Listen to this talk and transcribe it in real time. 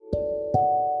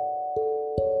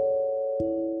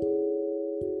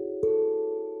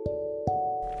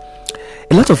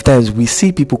A lot of times we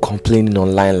see people complaining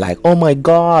online like, oh my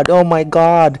god,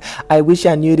 I wish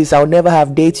I knew this, I'll never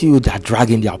have dated you. They're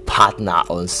dragging their partner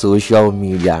on social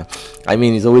media. I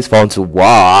mean, it's always fun to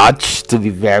watch, to be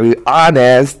very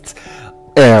honest.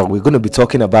 We're going to be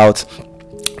talking about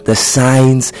the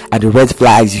signs and the red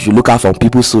flags you should look out from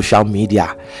people's social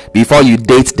media before you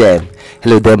date them.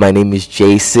 Hello there, my name is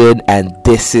Jason and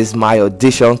this is my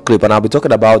audition clip, and I'll be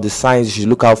talking about the signs you should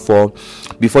look out for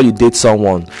before you date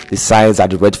someone. The signs are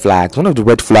the red flags. One of the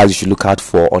red flags you should look out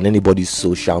for on anybody's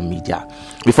social media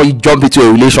before you jump into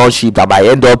a relationship that might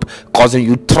end up causing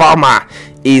you trauma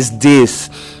is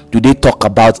this: do they talk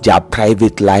about their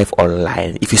private life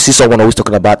online? If you see someone always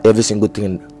talking about every single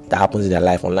thing that happens in their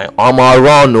life online, I'm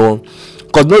around, no,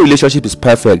 because no relationship is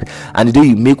perfect, and the day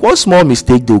you make one small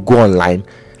mistake, they'll go online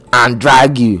and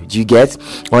drag you. Do you get?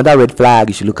 Another red flag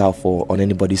you should look out for on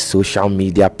anybody's social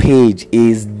media page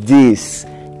is this: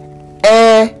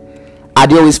 are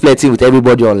they always flirting with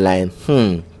everybody online?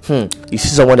 You see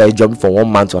someone that is jumping from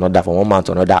one man to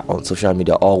another on social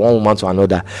media, or one woman to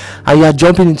another, and you are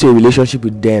jumping into a relationship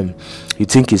with them. You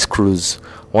think it's cruise.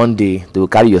 One day they will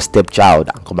carry your stepchild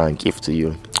and come and give to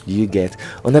you. You get?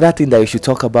 Another thing that you should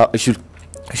talk about, you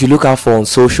should look out for on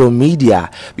social media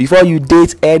before you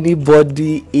date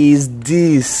anybody is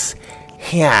this: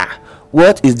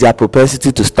 what is their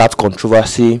propensity to start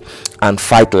controversy and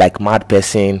fight like mad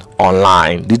person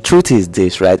online? The truth is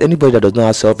this, right? Anybody that does not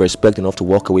have self-respect enough to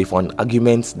walk away from an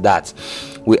argument that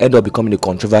will end up becoming a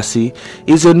controversy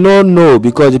is a no,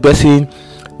 because the person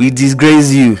will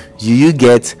disgrace you. You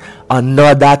get?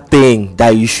 Another thing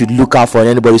that you should look out for on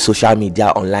anybody's social media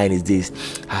online is this: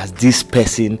 has this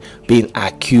person been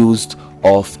accused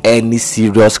of any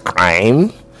serious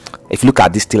crime? If you look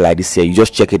at this thing like this here, you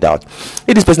just check it out.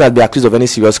 If this person has been accused of any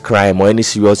serious crime or any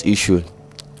serious issue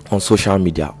on social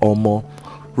media, or more,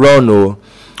 run. Or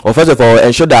first of all,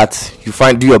 ensure that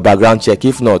you do your background check.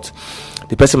 If not,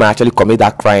 the person might actually commit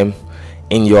that crime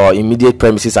in your immediate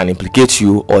premises and implicate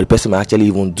you, or the person might actually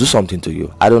even do something to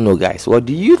you. I don't know, guys. What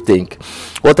do you think?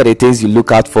 What are the things you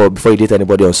look out for before you date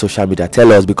anybody on social media? Tell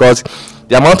us, because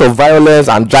the amount of violence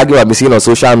and dragging we're seeing on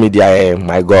social media,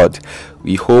 my God,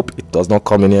 we hope it does not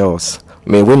come in else.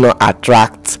 May we not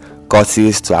attract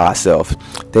causes to ourselves.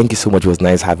 Thank you so much. It was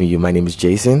nice having you. My name is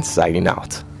Jason, signing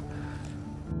out.